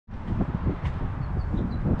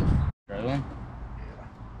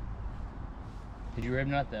Did you rib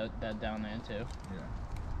nut that down there too?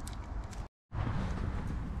 Yeah.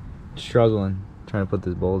 Struggling, trying to put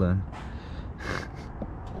this bolt in.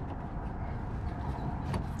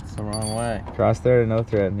 It's the wrong way. Cross thread or no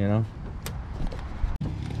thread, you know?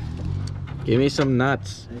 Give me some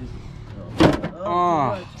nuts.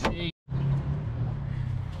 Oh.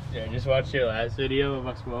 Yeah, just watched your last video of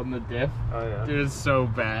us welding the diff. Oh yeah. Dude, it's so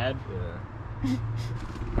bad. Yeah.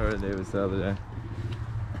 Heard Davis the other day.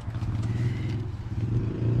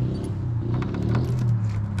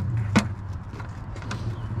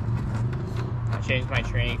 I changed my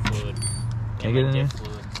training fluid. Can I get in diff there?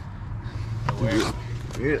 fluid. It works.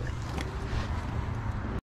 Really?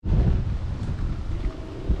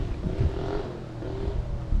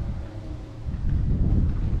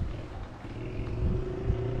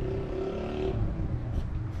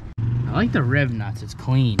 I like the rib nuts. It's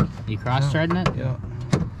clean. You cross-threading it? Yeah.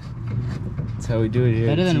 That's how we do it here.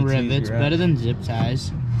 Better than TT's rivets, garage. better than zip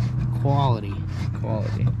ties. Quality.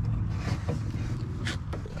 Quality.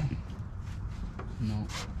 No.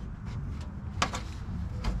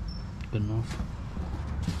 Good enough.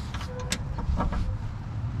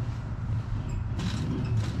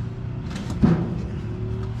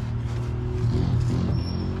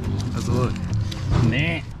 How's it look?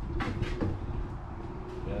 Man.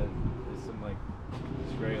 Yeah, there's some like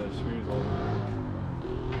just regular screws all over.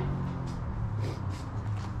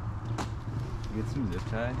 Get some zip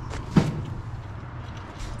ties.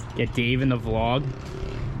 Get Dave in the vlog.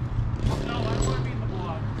 No, I don't want to be in the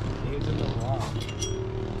vlog. Dave's in the vlog.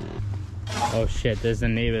 Oh shit, there's a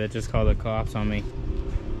neighbor that just called the cops on me.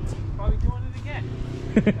 Probably doing it again.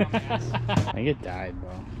 I think it died,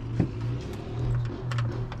 bro.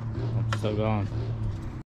 I'm still going.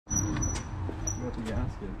 Got the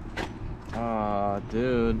gasket. Aw,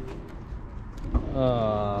 dude.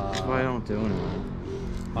 That's why I don't do anything.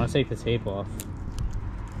 I want to take the tape off.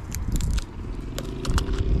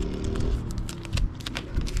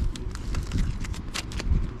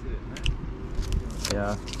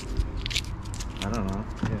 Yeah. I don't know.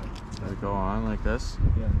 Yeah. Does it go on like this?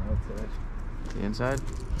 Yeah, no, it's it. The inside?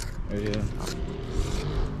 Oh yeah.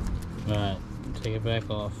 Alright, take it back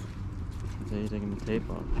off. So you're taking the tape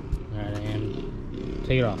off. Alright, I am.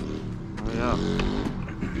 Take it off. Oh yeah.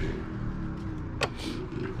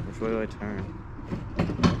 Which way do I turn?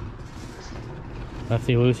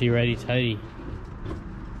 Lefty loosey, righty tighty.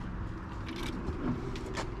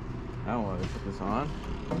 Now what? Put this on?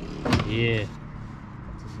 Yeah,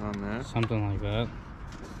 Put this on there? something like that.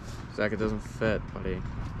 Zach, it doesn't fit, buddy.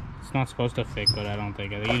 It's not supposed to fit good, I don't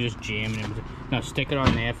think. I think you just jam it in. No, stick it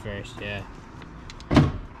on there first, yeah.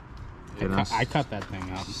 I cut that thing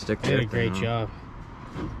up. Stick You did a that great thing job.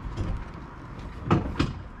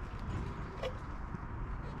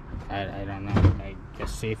 I don't know. I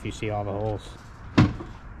guess see if you see all the holes.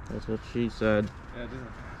 That's what she said. Yeah, it doesn't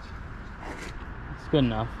match. It's good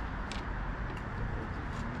enough.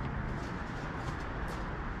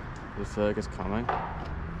 Do you feel like it's coming?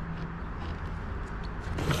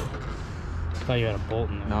 I thought you had a bolt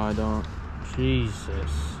in there. No, I don't.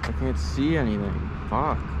 Jesus. I can't see anything.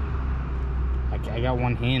 Fuck. I got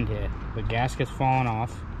one hand here. The gasket's falling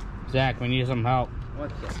off. Zach, we need some help.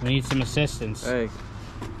 What the? We need some assistance. Hey,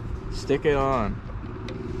 stick it on.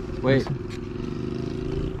 Wait.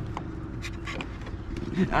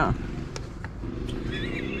 Ah.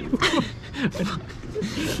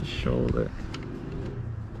 Shoulder.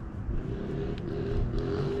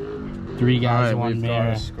 3 guys, Alright, 1 we've got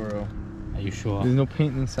mirror. a screw. Are you sure? There's no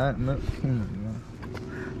paint inside. No.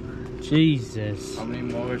 Jesus. How many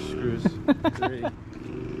more screws? 3. I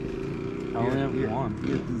only have 1.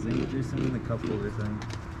 You get the zinc juice in the cup holder thing.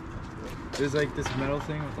 There's like this metal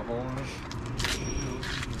thing with a hole in it.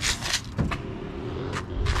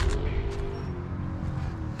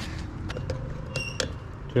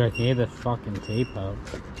 Dude, I can hear the fucking tape out.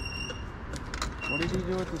 What did you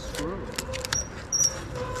do with the screw?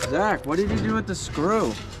 Zach, what did you do with the screw?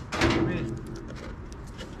 What do you mean?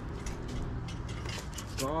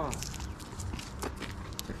 God.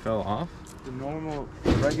 It fell off? The normal,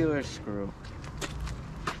 regular screw.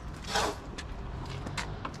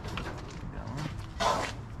 That one? Oh,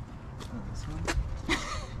 this one?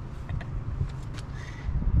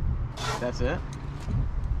 That's it?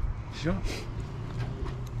 Sure.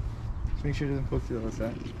 Just make sure it doesn't poke through the other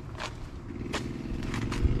side.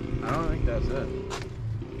 I don't think that's it.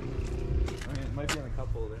 I mean, it might be in the cup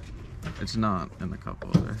holder. It's not in the cup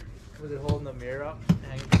holder. Was it holding the mirror up,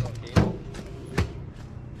 hanging from a cable?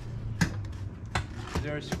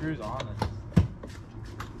 There are screws on it.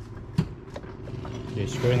 You're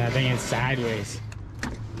screwing that thing in sideways.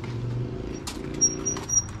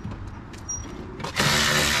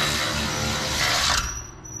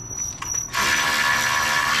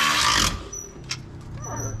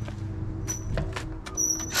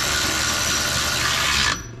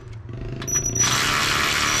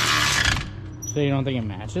 So you don't think it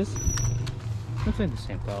matches? Looks like the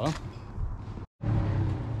same color.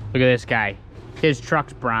 Look at this guy. His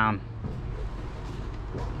truck's brown.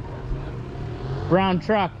 Brown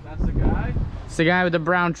truck. That's the guy? It's the guy with the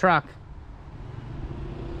brown truck.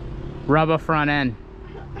 Rubber front end.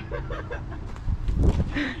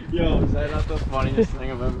 Yo, is that not the funniest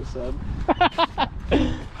thing I've ever said?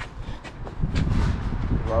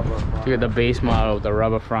 Rubber front. Look at the base model with the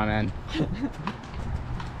rubber front end.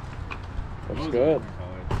 Looks good.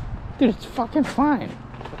 Dude, it's fucking fine.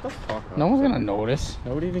 What the fuck up? No one's gonna notice.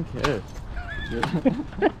 Nobody even cares.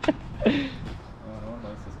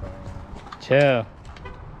 Chill.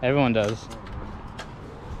 Everyone does.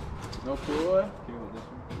 No cooler?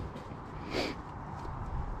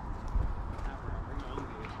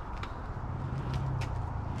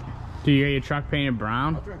 Do you get your truck painted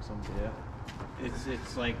brown? I'll drink some beer.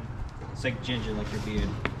 It's like ginger, like your beard.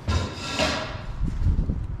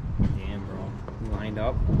 Damn, bro. Lined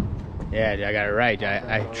up. Yeah, dude, I got it right.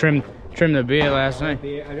 I trimmed the beer last night.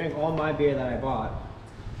 I drank all my beer that I bought.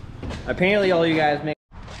 Apparently, all you guys make.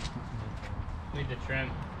 Need to trim.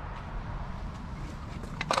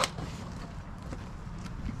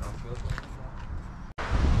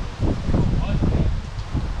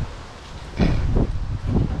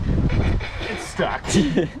 It's stuck.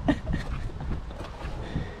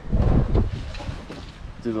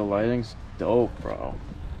 Dude, the lighting's dope, bro.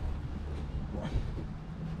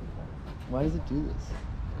 Why does it do this?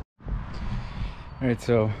 Alright,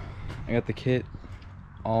 so I got the kit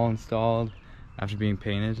all installed after being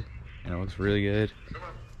painted, and it looks really good.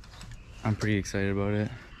 I'm pretty excited about it.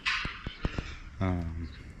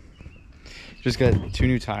 Just got 2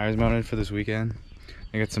 new tires mounted for this weekend.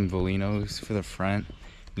 I got some Volinos for the front.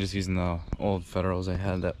 I'm just using the old Federals I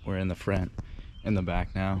had that were in the front and the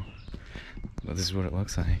back now. But this is what it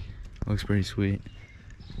looks like. It looks pretty sweet.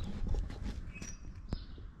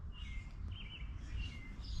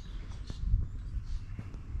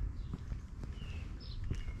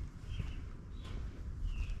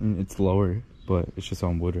 I mean, it's lower, but it's just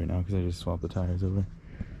on wood right now because I just swapped the tires over.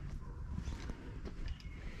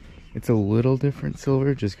 It's a little different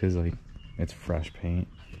silver just because like it's fresh paint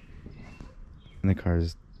and the car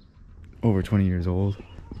is over 20 years old.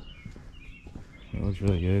 It looks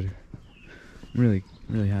really good. I'm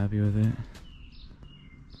really happy with it.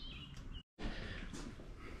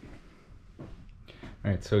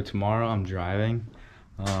 Alright, so tomorrow I'm driving.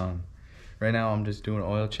 Right now I'm just doing an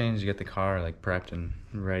oil change to get the car like prepped and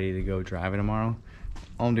ready to go driving tomorrow.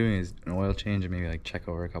 All I'm doing is an oil change and maybe like check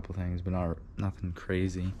over a couple things, but nothing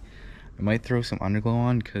crazy. I might throw some underglow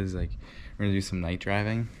on because like we're gonna do some night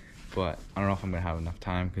driving, but I don't know if I'm gonna have enough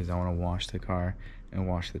time because I want to wash the car and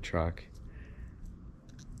wash the truck.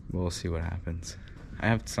 We'll see what happens. I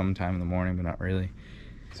have some time in the morning, but not really.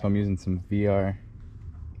 So I'm using some VR1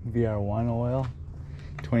 oil,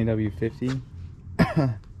 20W50.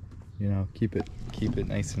 You know, keep it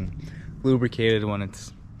nice and lubricated when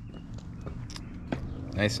it's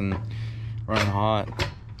nice and running hot.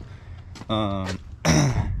 I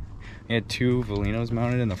had 2 Volinos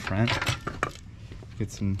mounted in the front. Get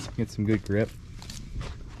some good grip.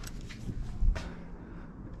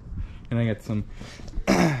 And I got some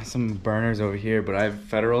burners over here, but I have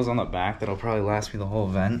Federals on the back that'll probably last me the whole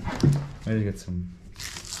event. Maybe get some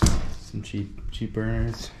cheap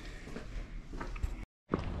burners.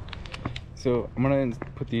 So I'm gonna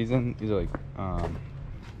put these in. These are like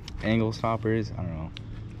angle stoppers. I don't know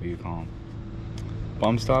what you call them.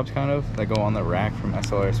 Bump stops, kind of, that go on the rack from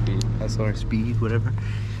SLR Speed, whatever.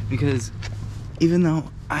 Because even though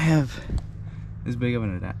I have this big of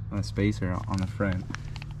a spacer on the front,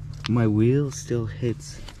 my wheel still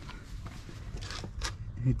hits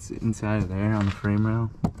inside of there on the frame rail.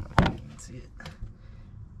 You can see it.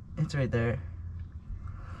 It's right there.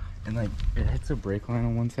 And like it hits a brake line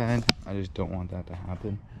on one side. I just don't want that to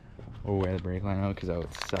happen, or wear the brake line out because that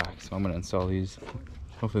would suck. So I'm gonna install these.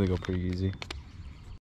 Hopefully they go pretty easy.